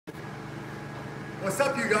What's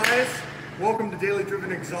up, you guys? Welcome to Daily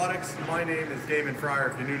Driven Exotics. My name is Damon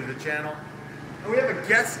Fryer if you're new to the channel. And we have a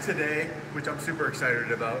guest today, which I'm super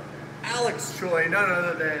excited about. Alex Choi, none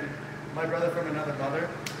other than my brother from another mother.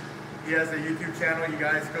 He has a YouTube channel, you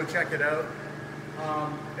guys go check it out.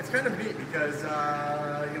 It's kind of neat because,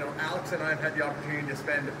 Alex and I have had the opportunity to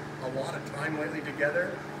spend a lot of time lately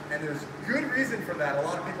together, and there's good reason for that. A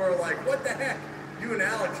lot of people are like, what the heck? You and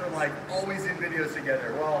Alex are like always in videos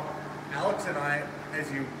together. Well, Alex and I,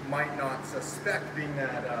 as you might not suspect, being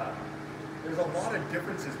that there's a lot of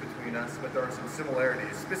differences between us, but there are some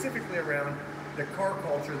similarities, specifically around the car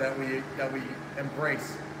culture that we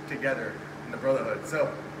embrace together in the Brotherhood.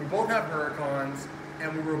 So we both have Huracans,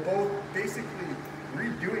 and we were both basically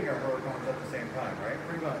redoing our Huracans at the same time, right?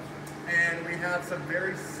 Pretty much. And we have some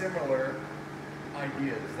very similar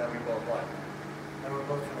ideas that we both like. And we're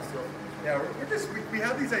both trying to steal from each other. Yeah, we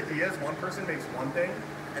have these ideas. One person makes one thing,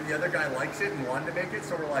 and the other guy likes it and wanted to make it,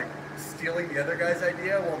 so we're like stealing the other guy's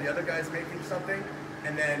idea while the other guy's making something,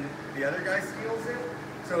 and then the other guy steals it.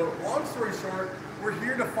 So long story short, we're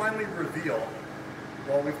here to finally reveal,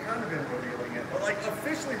 well, we've kind of been revealing it, but like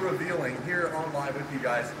officially revealing here on live with you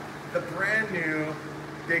guys, the brand new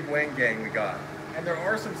Big Wing Gang we got. And there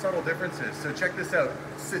are some subtle differences, so check this out.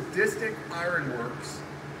 Sadistic Ironworks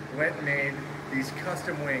went and made these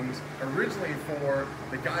custom wings originally for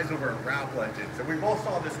the guys over at Rap Legends. And we both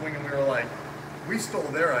saw this wing and we were like, we stole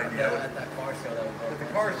their idea. Yeah, at that car show that we both At the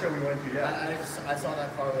went car to. show we went to, yeah. I saw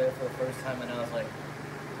that car there for the first time and I was like,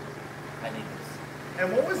 I need this.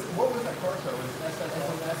 And what was that car show? It was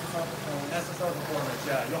SSR Performance,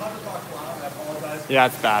 yeah. You'll have to talk loud, I apologize. Yeah,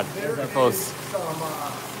 it's bad. There's Close.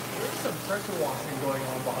 some pressure washing going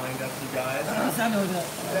on behind us, you guys.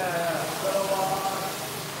 Yeah. So,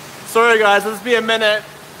 Sorry guys, let's be a minute.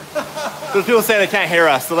 There's people saying they can't hear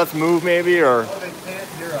us, so let's move maybe, or oh, they can't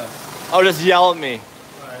hear us. oh, just yell at me.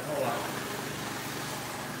 All right, hold on.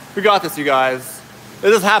 We got this, you guys.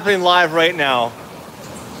 This is happening live right now.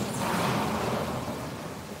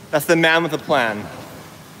 That's the man with the plan. It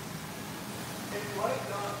might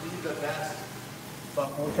not be the best,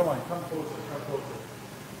 but oh, come on, come closer, come closer.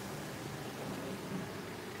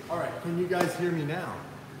 All right, can you guys hear me now?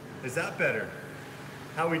 Is that better?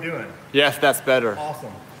 How we doing? Yes, that's better.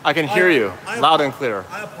 Awesome. I can hear you, loud and clear.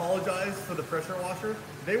 I apologize for the pressure washer.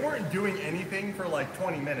 They weren't doing anything for like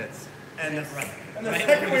 20 minutes. And the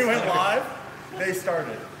second we went live, they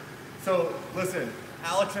started. So listen,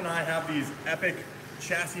 Alex and I have these epic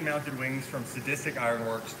chassis mounted wings from Sadistic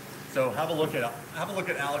Ironworks. So have a look at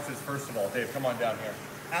Alex's first of all. Dave, come on down here.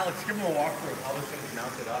 Alex, give him a walkthrough of how this thing's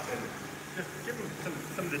mounted up and just give him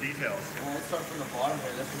some of the details. Well, let's start from the bottom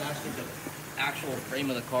here. This is actually the actual frame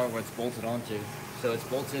of the car where it's bolted onto. So it's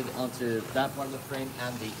bolted onto that part of the frame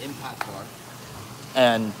and the impact bar.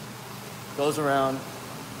 And goes around,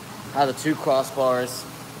 have the two crossbars,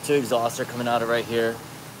 two exhausts are coming out of right here.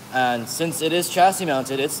 And since it is chassis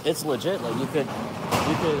mounted, it's legit. Like you could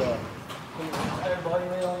put your entire body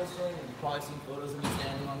weight on this thing, and you've probably seen photos of me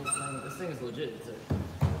standing on this thing. This thing is legit. It's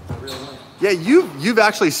a real wing. Yeah, you've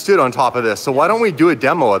actually stood on top of this, so why don't we do a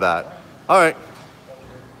demo of that? All right.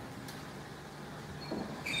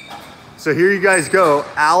 So here you guys go.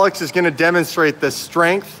 Alex is gonna demonstrate the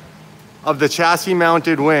strength of the chassis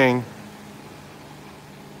mounted wing.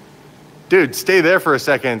 Dude, stay there for a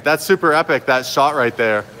second. That's super epic, that shot right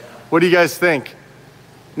there. What do you guys think?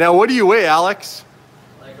 Now, what do you weigh, Alex?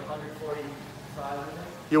 Like 145, I think.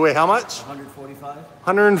 You weigh how much? 145.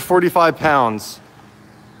 145 pounds.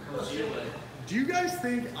 What's your weight? Do you guys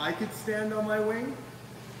think I could stand on my wing?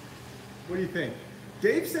 What do you think?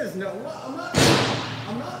 Dave says no. Well,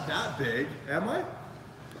 I'm not that big, am I?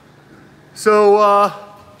 So,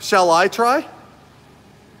 shall I try?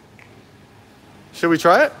 Should we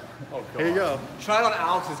try it? Oh, God. Here you go. Try it on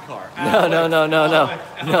Alex's car. No.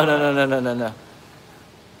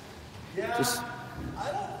 Yeah,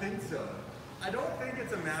 I don't think so. I don't think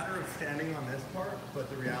it's a matter of standing on this part, but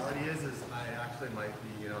the reality is I actually might be,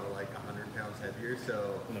 like 100 pounds heavier,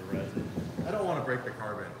 so I don't want to break the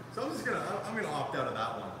carbon. So I'm gonna opt out of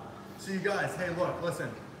that one. So you guys, hey, look, listen.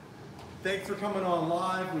 Thanks for coming on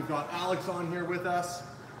live. We've got Alex on here with us,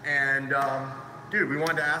 and dude, we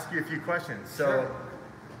wanted to ask you a few questions. So, sure.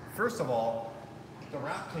 First of all, the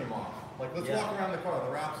wrap came off. Like, let's walk around the car.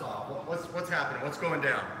 The wrap's off. What's happening? What's going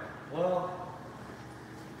down? Well,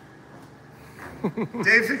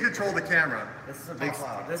 Dave's in control of the camera. this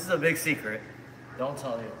is a big secret. Don't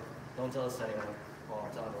tell us to anyone. Well,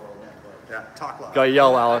 I'm telling the world now, but Yeah, talk loud. Go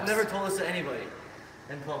yell, I've Alex. never told this to anybody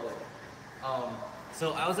in public.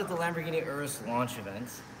 So I was at the Lamborghini'S launch event,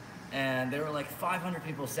 and there were like 500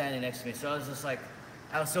 people standing next to me. So I was just like,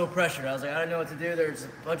 I was so pressured. I was like, I don't know what to do. There's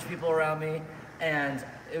a bunch of people around me, and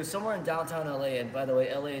it was somewhere in downtown LA. And by the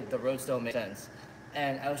way, LA, the roads don't make sense.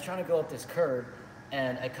 And I was trying to go up this curb,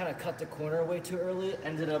 and I kind of cut the corner way too early.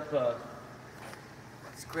 Ended up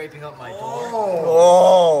scraping up my door.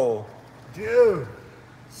 Oh, dude.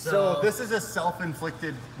 So this is a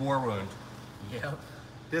self-inflicted war wound. Yep.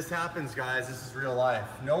 This happens, guys. This is real life.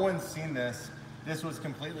 No one's seen this. This was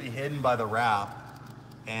completely hidden by the wrap.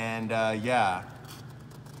 And yeah.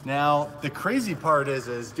 Now, the crazy part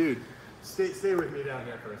is, dude, stay with me down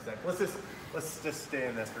here for a sec. Let's just stay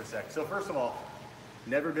in this for a sec. So first of all,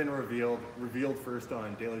 never been revealed first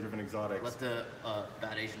on Daily Driven Exotics. Let the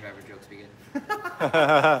bad Asian driver jokes begin.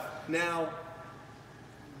 Now,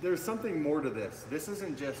 there's something more to this. This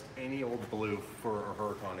isn't just any old blue for a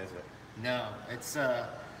Huracan, is it? No, it's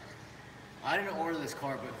I didn't order this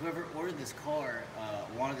car, but whoever ordered this car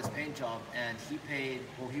wanted this paint job, and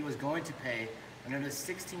he was going to pay another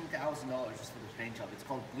 $16,000 just for this paint job. It's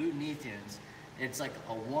called Blue Neathunes. It's like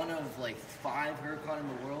a one of like 5 Huracan in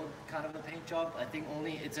the world kind of a paint job. I think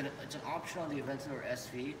it's an option on the Aventador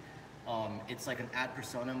SV. It's like an ad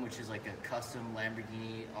personam, which is like a custom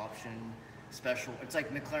Lamborghini option special. It's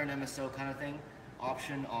like McLaren MSO kind of thing,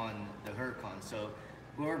 option on the Huracan. So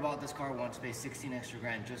whoever bought this car wants to pay 16 extra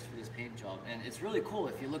grand just for this paint job. And it's really cool.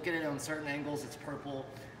 If you look at it on certain angles, it's purple.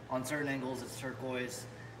 On certain angles, it's turquoise.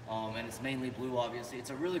 And it's mainly blue, obviously. It's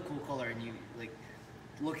a really cool color, and you like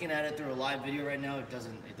looking at it through a live video right now. It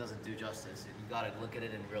doesn't do justice. You gotta look at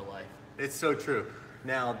it in real life. It's so true.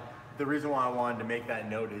 Now, the reason why I wanted to make that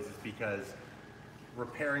note is because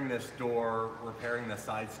repairing this door, repairing the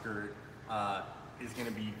side skirt, is going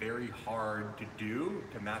to be very hard to do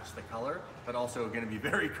to match the color, but also going to be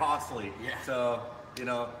very costly. Yeah. So, you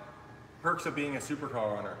know, perks of being a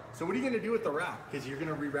supercar owner. So what are you going to do with the wrap? Because you're going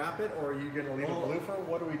to rewrap it, or are you going to leave it blue for it?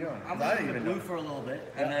 What are we doing? I'm going to leave it blue for a little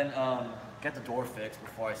bit, and then get the door fixed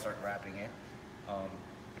before I start wrapping it.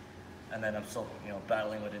 And then I'm still,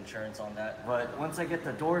 battling with insurance on that. But once I get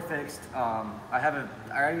the door fixed, I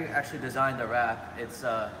already actually designed the wrap. It's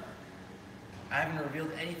I haven't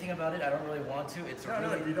revealed anything about it. I don't really want to.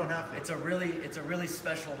 No, you don't have to. It's a really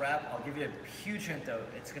special wrap. I'll give you a huge hint though.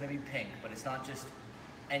 It's gonna be pink, but it's not just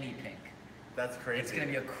any pink. That's crazy. It's gonna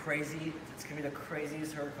be the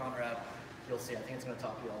craziest Huracan wrap you'll see. I think it's gonna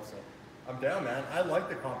top you also. I'm down, man. I like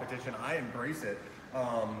the competition. I embrace it.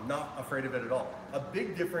 Not afraid of it at all. A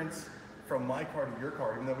big difference from my car to your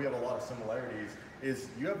car, even though we have a lot of similarities, is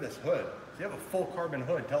you have this hood. So you have a full carbon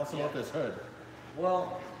hood. Tell us about this hood.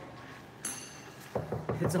 Well,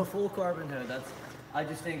 it's a full carbon hood. I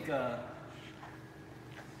just think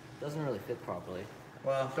doesn't really fit properly.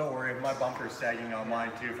 Well, don't worry. My bumper's sagging on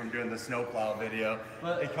mine too from doing the snowplow video.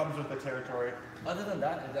 But it comes with the territory. Other than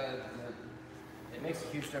that, it makes a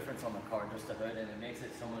huge difference on the car, just the hood, and it makes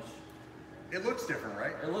it so much. It looks different,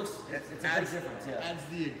 right? It's a big difference, yeah. Adds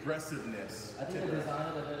the aggressiveness. I think the design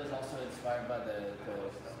of the hood is also inspired by the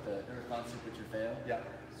Huracan Super Trofeo. Yeah.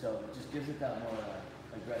 So it just gives it that more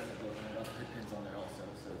aggressive look, and it has hood pins on there also.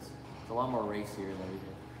 So it's a lot more racier than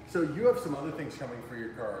everything. So you have some other things coming for your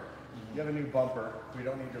car. You have a new bumper. We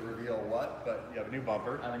don't need to reveal what, but you have a new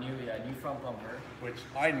bumper. I have a new front bumper. Which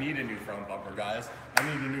I need a new front bumper, guys. I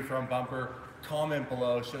need a new front bumper. Comment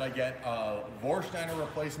below, should I get a Vorsteiner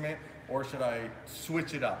replacement or should I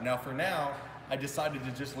switch it up? Now for now, I decided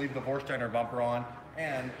to just leave the Vorsteiner bumper on.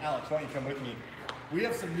 And Alex, why don't you come with me? We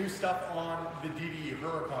have some new stuff on the DD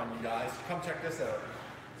Huracan, you guys. Come check this out.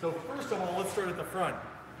 So first of all, let's start at the front.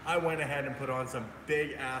 I went ahead and put on some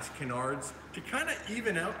big ass canards to kind of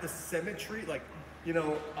even out the symmetry, like,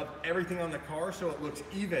 of everything on the car so it looks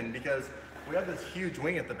even, because we have this huge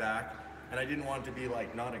wing at the back and I didn't want it to be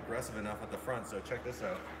like not aggressive enough at the front. So check this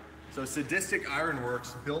out. So Sadistic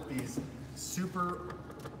Ironworks built these super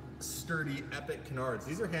sturdy epic canards.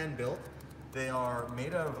 These are hand built. They are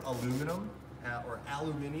made of aluminum or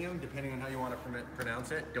aluminium, depending on how you want to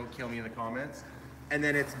pronounce it. Don't kill me in the comments. And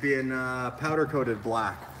then it's been powder coated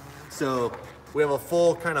black. So we have a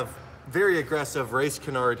full kind of very aggressive race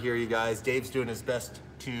canard here, you guys. Dave's doing his best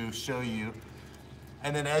to show you.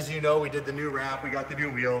 And then as you know, we did the new wrap, we got the new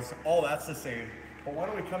wheels, all that's the same. But why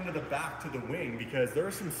don't we come to the back to the wing, because there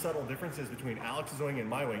are some subtle differences between Alex's wing and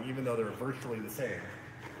my wing, even though they're virtually the same.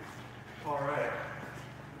 All right.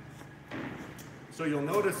 So you'll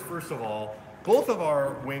notice, first of all, both of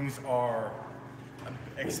our wings are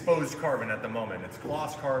exposed carbon at the moment. It's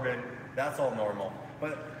gloss carbon, that's all normal.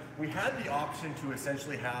 But we had the option to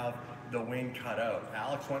essentially have the wing cut out.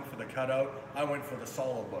 Alex went for the cutout, I went for the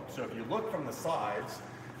solid look. So if you look from the sides,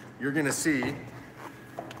 you're gonna see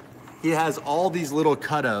he has all these little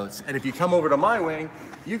cutouts. And if you come over to my wing,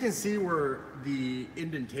 you can see where the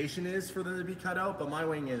indentation is for them to be cut out, but my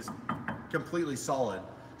wing is completely solid.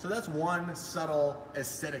 So that's one subtle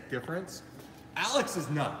aesthetic difference. Alex is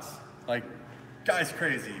nuts. Like, guy's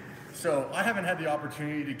crazy. So I haven't had the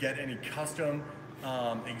opportunity to get any custom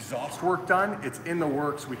exhaust work done. It's in the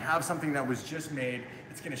works. We have something that was just made.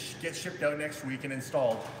 It's gonna get shipped out next week and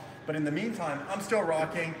installed. But in the meantime, I'm still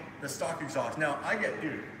rocking the stock exhaust. Now, I get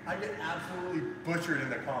absolutely butchered in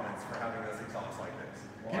the comments for having this exhaust like this.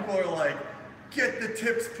 Wow. People are like, get the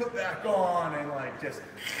tips put back on, and like just,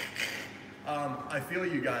 I feel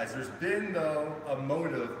you guys. There's been though a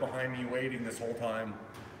motive behind me waiting this whole time,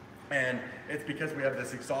 and it's because we have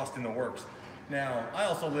this exhaust in the works. Now, I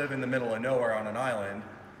also live in the middle of nowhere on an island.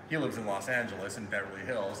 He lives in Los Angeles in Beverly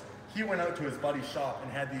Hills. He went out to his buddy's shop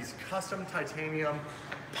and had these custom titanium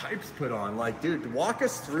pipes put on. Like, dude, walk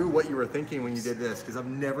us through what you were thinking when you did this, because I've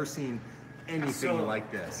never seen anything like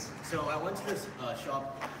this. So I went to this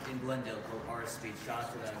shop in Glendale called R-Speed. Shout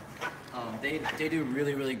out to them. They do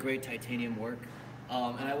really, really great titanium work.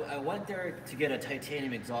 And I went there to get a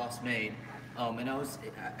titanium exhaust made. And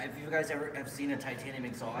have you guys ever have seen a titanium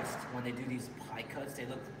exhaust? When they do these pie cuts,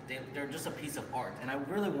 they're just a piece of art. And I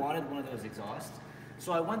really wanted one of those exhausts.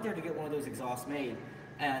 So I went there to get one of those exhausts made,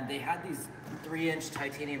 and they had these 3-inch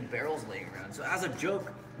titanium barrels laying around. So as a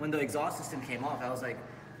joke, when the exhaust system came off, I was like,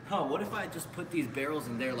 huh, what if I just put these barrels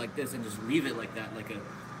in there like this and just leave it like that, like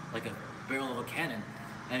a barrel of a cannon?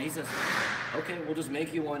 And he says, okay, we'll just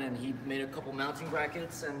make you one. And he made a couple mounting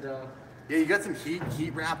brackets, and yeah, you got some heat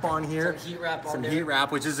wrap on here. Some heat wrap on there. Some heat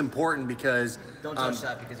wrap, which is important because... Don't touch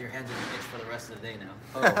that, because your hands are going to itch for the rest of the day now.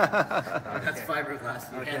 Oh. That's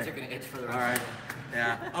fiberglass. Your hands are going to itch for the rest of the day.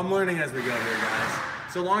 Yeah, I'm learning as we go here, guys.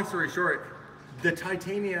 So long story short, the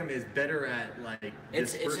titanium is better at like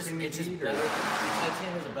dispersing the heat, better.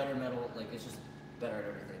 Titanium is a better metal. Like, it's just better at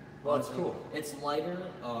everything. Well, it's cool. It's lighter.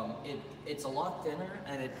 It's a lot thinner,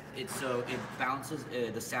 and it bounces.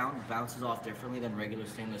 The sound bounces off differently than regular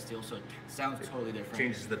stainless steel, so it sounds totally different.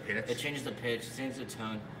 Changes the pitch. It changes the pitch. Changes the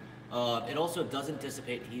tone. It also doesn't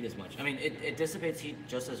dissipate heat as much. I mean, it dissipates heat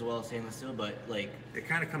just as well as stainless steel, but like it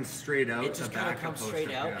kind of comes straight out. It just kind of comes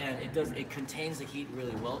straight out, and it contains the heat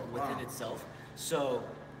really well within itself. So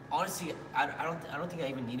honestly, I don't think I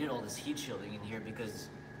even needed all this heat shielding in here, because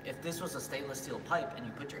if this was a stainless steel pipe and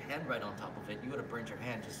you put your hand right on top of it, you would have burned your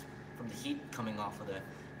hand just from the heat coming off of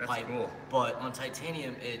the pipe. Cool. But on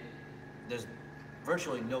titanium, there's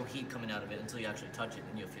virtually no heat coming out of it until you actually touch it,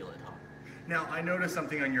 and you'll feel it hot. Now, I noticed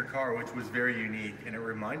something on your car which was very unique, and it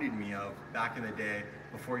reminded me of back in the day,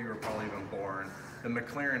 before you were probably even born. The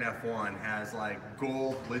McLaren F1 has like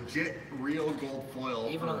gold, legit, real gold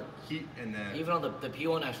foil for heat, and then even on the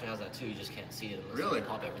P1 actually has that too. You just can't see it unless you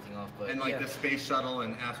pop everything off. But and like the space shuttle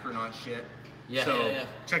and astronaut shit. Yeah, so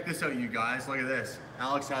check this out, you guys. Look at this.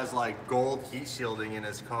 Alex has like gold heat shielding in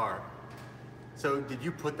his car. So did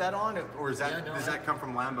you put that on, or is that does that come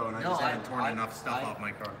from Lambo and I just haven't torn enough stuff off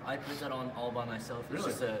my car? I put that on all by myself. It's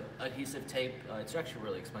just a adhesive tape. It's actually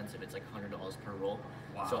really expensive. It's like $100 per roll.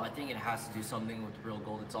 Wow. So I think it has to do something with real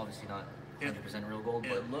gold. It's obviously not 100% real gold,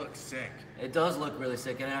 but it looks sick. It does look really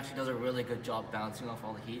sick, and it actually does a really good job bouncing off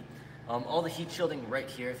all the heat. All the heat shielding right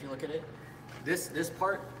here, if you look at it, this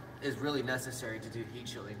part is really necessary to do heat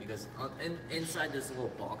shielding, because inside this little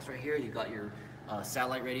box right here, you got your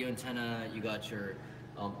satellite radio antenna, you got your,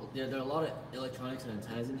 there are a lot of electronics and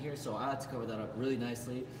antennas in here, so I had to cover that up really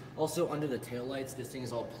nicely. Also, under the taillights, this thing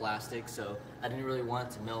is all plastic, so I didn't really want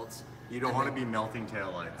it to melt. You don't want to be melting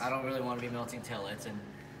taillights. I don't really want to be melting taillights, and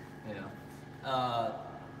you know.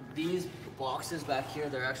 These boxes back here,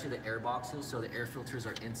 they're actually the air boxes, so the air filters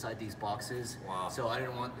are inside these boxes. Wow. So I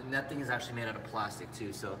didn't want, and that thing is actually made out of plastic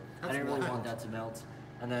too, so I didn't really want that to melt.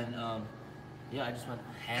 And then, yeah, I just went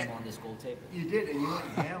ham on this gold tape. You did, and you went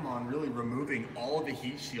ham on really removing all of the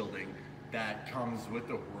heat shielding that comes with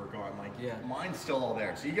the work on. Like, mine's still all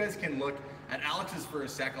there. So you guys can look at Alex's for a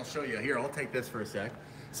sec. I'll show you. Here, I'll take this for a sec.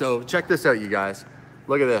 So check this out, you guys.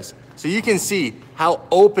 Look at this. So you can see how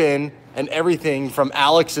open and everything from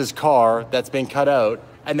Alex's car that's been cut out.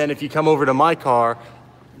 And then if you come over to my car,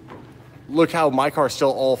 look how my car's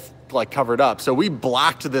still all like covered up. So we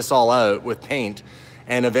blacked this all out with paint,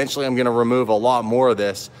 and eventually I'm gonna remove a lot more of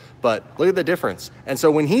this, but look at the difference. And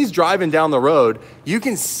so when he's driving down the road, you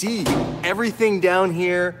can see everything down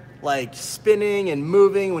here like spinning and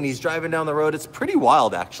moving when he's driving down the road. It's pretty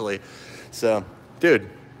wild, actually. So, dude,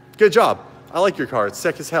 good job. I like your car, it's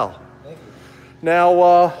sick as hell. Thank you. Now,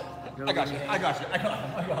 I got you.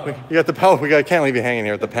 You got the pound. Can't leave you hanging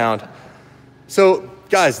here at the pound. So,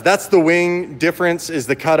 guys, that's the wing difference, is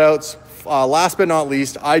the cutouts last but not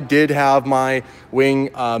least, I did have my wing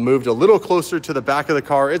moved a little closer to the back of the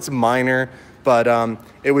car. It's minor, but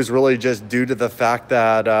it was really just due to the fact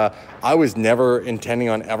that I was never intending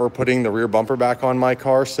on ever putting the rear bumper back on my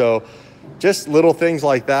car. So just little things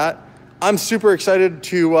like that. I'm super excited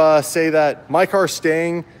to say that my car's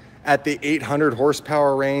staying at the 800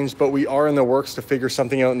 horsepower range, but we are in the works to figure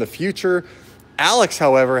something out in the future. Alex,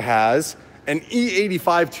 however, has an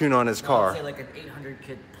E85 tune on his car. I'd say like an 800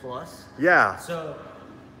 kit plus. Yeah. So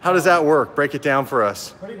how does that work? Break it down for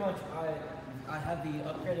us. pretty much, I have the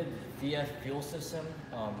upgraded VF fuel system.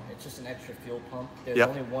 It's just an extra fuel pump. There's Yep.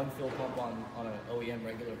 only one fuel pump on an OEM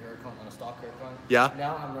regular Huracan, on a stock Huracan. Yeah.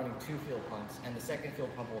 Now I'm running 2 fuel pumps, and the second fuel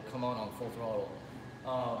pump will come on full throttle.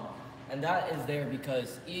 And that is there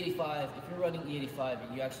because E85, if you're running E85,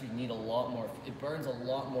 you actually need a lot more. It burns a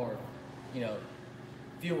lot more,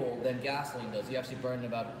 fuel than gasoline does. You actually burn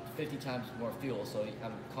about 50 times more fuel. So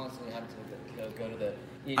I'm constantly having to go to the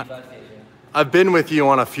E85 station. I've been with you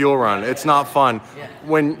on a fuel run. It's not fun. Yeah.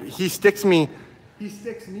 When he sticks me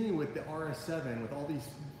with the RS7 with all these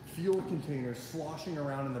fuel containers sloshing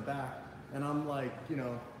around in the back, and I'm like,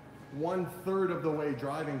 1/3 of the way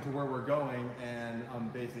driving to where we're going, and I'm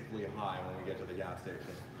basically high when we get to the gas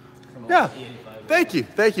station. Yeah. Thank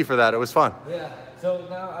you for that. It was fun. Yeah. So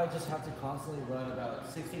now I just have to constantly run about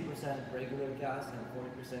 60% regular gas and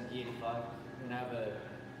 40% E85. And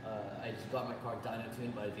I just got my car dyno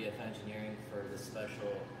tuned by VF Engineering for this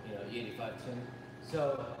special, E85 tune.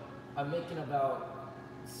 So I'm making about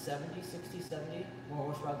 70 more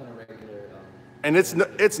horsepower than a regular. And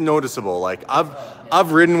it's noticeable. Like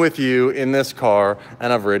I've ridden with you in this car,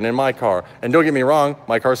 and I've ridden in my car. And don't get me wrong,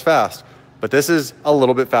 my car's fast, but this is a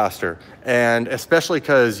little bit faster. And especially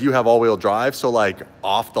because you have all-wheel drive, so like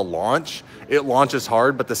off the launch, it launches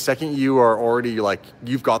hard. But the second you are already like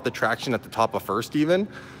you've got the traction at the top of first, even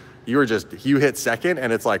you hit second,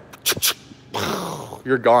 and it's like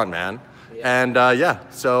you're gone, man. Yeah. And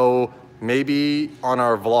so maybe on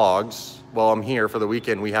our vlogs, while I'm here for the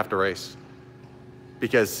weekend, we have to race.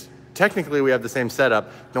 Because technically we have the same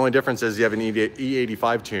setup. The only difference is you have an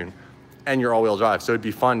E85 tune and you're all-wheel drive. So it'd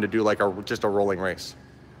be fun to do like just a rolling race.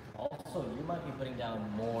 Also, you might be putting down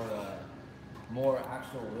more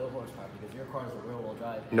actual wheel horsepower because your car is a rear-wheel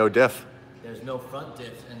drive. No diff. There's no front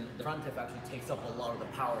diff, and the front diff actually takes up a lot of the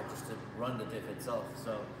power just to run the diff itself.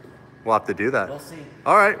 So we'll have to do that. We'll see.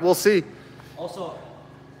 All right, we'll see. Also,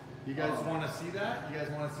 you guys want to see that? You guys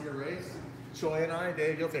want to see a race? Choi and I,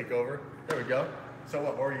 Dave, you'll take over. There we go. So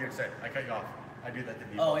what were you going to say? I cut you off. I do that to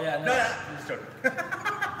people. Oh, yeah, no. I'm just joking.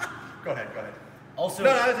 Go ahead. Also,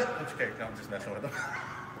 it's okay. No, I'm just messing with them.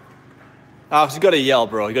 Alex, you gotta yell,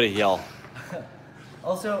 bro. You gotta yell.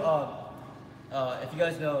 Also, if you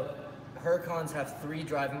guys know, Huracans have 3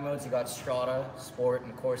 driving modes. You got Strada, Sport,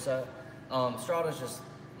 and Corsa. Strada's just,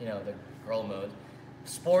 the girl mode.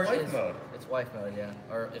 Sport is mode. It's wife mode, yeah.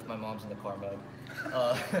 Or if my mom's in the car mode.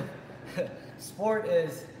 Sport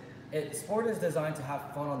is designed to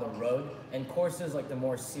have fun on the road, and Corsa is like the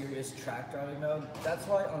more serious track driving mode. That's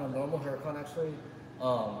why on a normal Huracan, actually,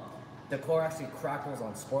 the core actually crackles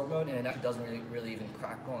on sport mode, and it doesn't really even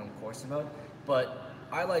crackle on Corsa mode. But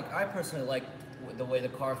I personally like the way the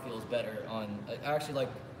car feels better on. I actually like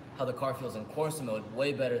how the car feels in Corsa mode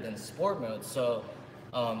way better than sport mode. So,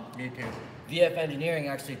 Me too. VF Engineering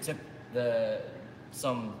actually took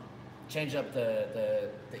changed up the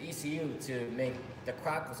ECU to make the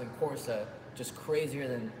crackles in Corsa just crazier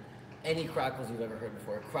than any crackles you've ever heard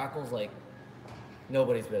before. It crackles like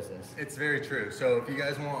nobody's business. It's very true. So if you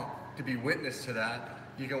guys want to be witness to that,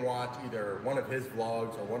 you can watch either one of his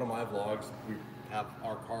vlogs or one of my vlogs. We have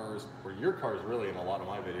our cars, or your cars really, in a lot of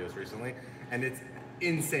my videos recently, and it's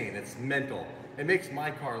insane. It's mental. It makes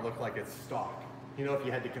my car look like it's stock. If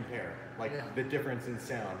you had to compare, the difference in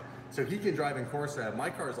sound. So he can drive in Corsa. My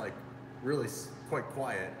car is like really quite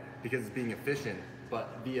quiet because it's being efficient,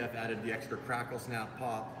 but VF added the extra crackle, snap,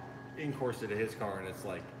 pop in Corsa to his car, and it's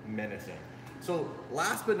like menacing. So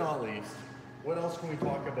last but not least, what else can we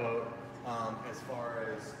talk about as far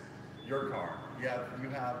as your car? You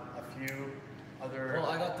have a few other... Well,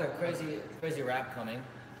 I got the crazy wrap coming.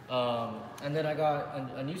 And then I got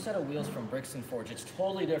a new set of wheels from Brixton Forge. It's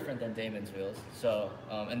totally different than Damon's wheels. So,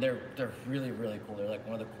 and they're really, really cool. They're like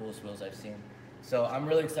one of the coolest wheels I've seen. So I'm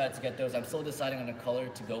really excited to get those. I'm still deciding on a color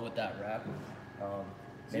to go with that wrap.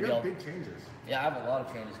 So you have big changes. Yeah, I have a lot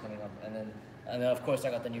of changes coming up. And then of course I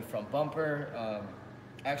got the new front bumper.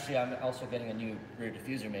 Actually, I'm also getting a new rear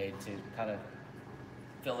diffuser made to kind of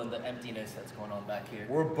fill in the emptiness that's going on back here.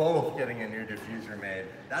 We're both getting a new diffuser made.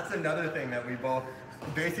 That's another thing that we both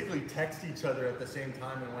basically text each other at the same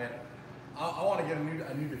time and went, I want to get a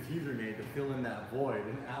new diffuser made to fill in that void.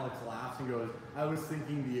 And Alex laughs and goes, I was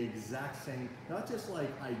thinking the exact same, not just like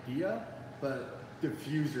idea, but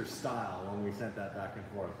diffuser style when we sent that back and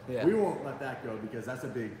forth. Yeah. We won't let that go because that's a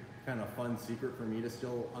big kind of fun secret for me to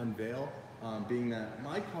still unveil. Being that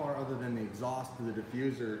my car, other than the exhaust to the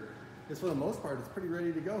diffuser, is for the most part, it's pretty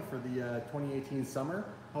ready to go for the 2018 summer.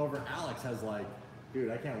 However, Alex has like,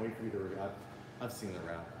 dude, I can't wait for you to, I've seen the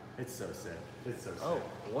wrap. It's so sick. It's so sick. Oh,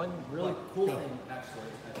 one really cool thing actually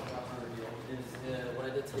I forgot to reveal is what I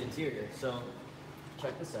did to the interior. So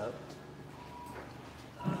check this out.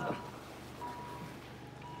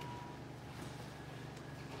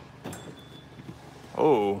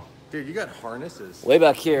 Oh. Dude, you got harnesses. Way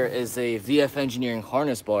back here is a VF Engineering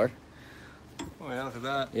harness bar. Oh yeah, look at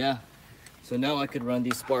that. Yeah. So now I could run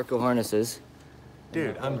these Sparco harnesses.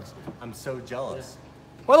 Dude, I'm so jealous.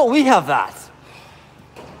 Why don't we have that?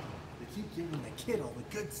 They keep giving the kid all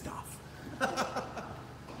the good stuff.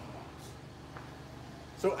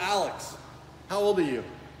 So Alex, how old are you?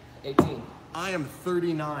 18. I am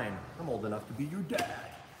 39. I'm old enough to be your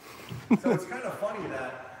dad. So it's kind of funny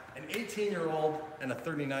that an 18-year-old and a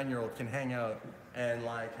 39-year-old can hang out and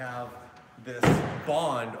like have this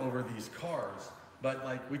bond over these cars. But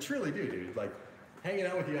like we truly do, dude. Like hanging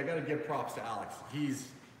out with you, I gotta give props to Alex. He's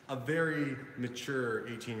a very mature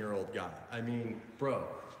 18-year-old guy. I mean, bro,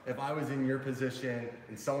 if I was in your position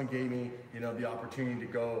and someone gave me, you know, the opportunity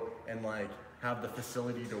to go and like have the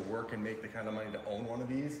facility to work and make the kind of money to own one of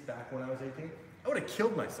these back when I was 18, I would have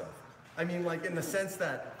killed myself. I mean, like in the sense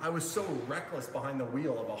that I was so reckless behind the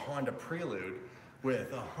wheel of a Honda Prelude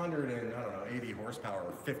with 180 horsepower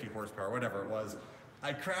or 50 horsepower, whatever it was.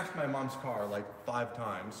 I crashed my mom's car like 5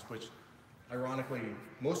 times, which ironically,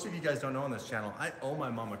 most of you guys don't know on this channel, I owe my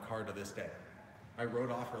mom a car to this day. I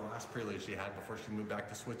rode off her last Prelude she had before she moved back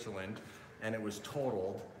to Switzerland, and it was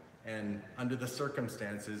totaled, and under the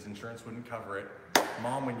circumstances, insurance wouldn't cover it.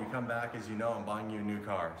 Mom, when you come back, as you know, I'm buying you a new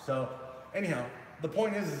car. So anyhow, the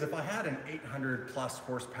point is if I had an 800 plus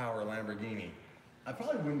horsepower Lamborghini, I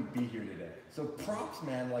probably wouldn't be here today. So props,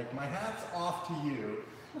 man, like my hat's off to you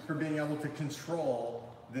for being able to control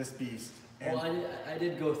this beast. And Well, I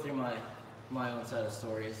did go through my own set of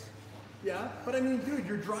stories. yeah, but I mean, dude,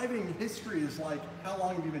 your driving history is like, how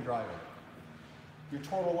long have you been driving? Your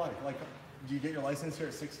total life. Like, do you get your license here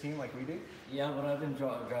at 16 like we do? Yeah, but I've been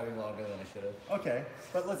driving longer than I should have. Okay,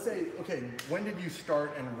 but let's say, okay, when did you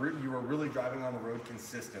start and you were really driving on the road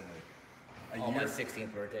consistently? On my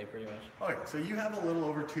 16th birthday, pretty much. Okay, so you have a little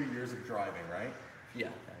over 2 years of driving, right? Yeah.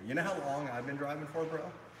 You know how long I've been driving for, bro?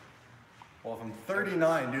 Well, if I'm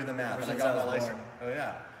 39, do the math. Ever I since got I my was license. born. Oh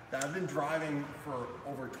yeah, I've been driving for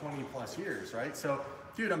over 20 plus years, right? So,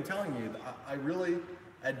 dude, I'm telling you, I really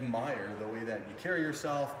admire the way that you carry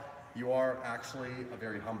yourself. You are actually a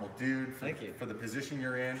very humble dude Thank you. for the position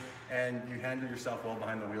you're in, and you handle yourself well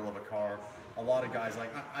behind the wheel of a car. A lot of guys, like,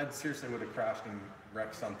 I seriously would have crashed and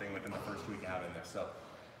wrecked something within the first week out in this. So,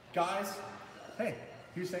 guys, hey,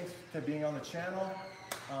 huge thanks to being on the channel.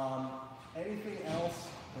 Anything else?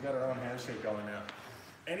 We got our own handshake going now.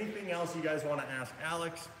 Anything else you guys want to ask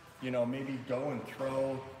Alex? You know, maybe go and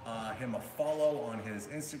throw him a follow on his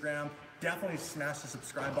Instagram. Definitely smash the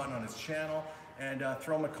subscribe button on his channel and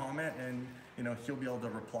throw him a comment, and you know he'll be able to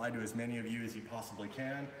reply to as many of you as he possibly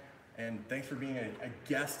can. And thanks for being a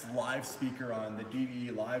guest live speaker on the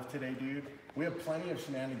DVE Live today, dude. We have plenty of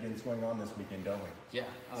shenanigans going on this weekend, don't we? Yeah.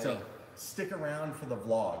 So stick around for the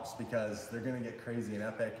vlogs because they're gonna get crazy and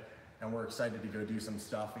epic, and we're excited to go do some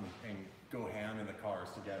stuff and go ham in the cars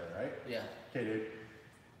together, right? Yeah. Okay, dude.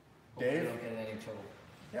 Hopefully Dave? we don't get in any trouble.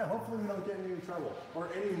 Yeah, hopefully we don't get in any trouble or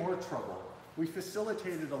any more trouble. We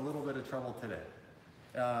facilitated a little bit of trouble today.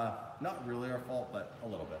 Not really our fault, but a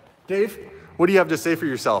little bit. Dave, what do you have to say for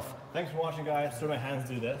yourself? Thanks for watching, guys. So my hands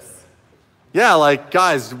do this. Yeah, like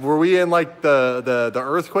guys, were we in like the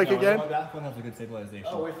earthquake again? My back one has a good stabilization.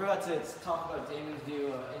 Oh, we forgot to talk about Damon's new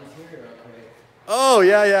interior upgrade. Oh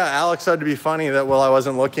yeah, yeah. Alex said to be funny that while I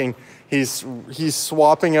wasn't looking, he's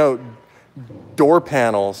swapping out door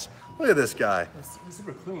panels. Look at this guy. It's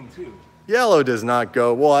super clean too. Yellow does not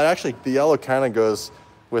go well. Actually, the yellow kind of goes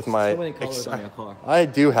with my. So many colors on your car. I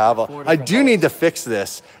do have a. I do need to fix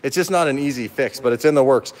this. It's just not an easy fix, but it's in the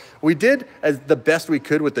works. We did as the best we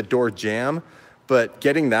could with the door jamb, but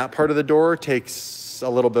getting that part of the door takes a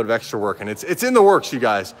little bit of extra work, and it's in the works, you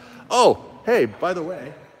guys. Oh, hey, by the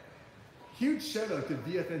way, huge shout out to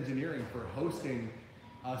VF Engineering for hosting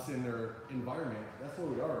us in their environment. That's where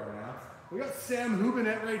we are right now. We got Sam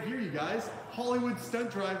Hubinet right here, you guys. Hollywood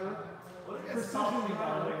stunt driver. Look at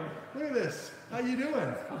this. How you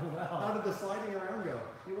doing? How did the sliding around go?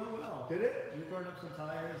 You went well. Did it? You burned up some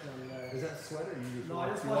tires and. Is that sweat or you just No, I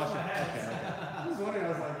just you washed wash my it? hands. Okay. I was wondering, I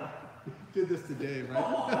was like, did this to Dave,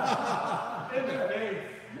 right? In the face.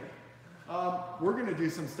 We're gonna do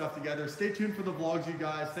some stuff together. Stay tuned for the vlogs, you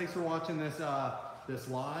guys. Thanks for watching this this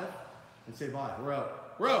live. And say bye. We're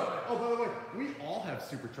out. We're out. Oh, by the way, we all have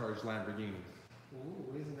supercharged Lamborghinis.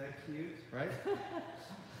 Ooh, isn't that cute? Right?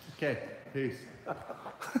 Okay, peace.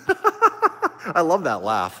 I love that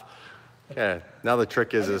laugh. Okay, now the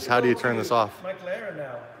trick is how do you turn this off? McLaren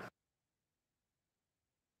now.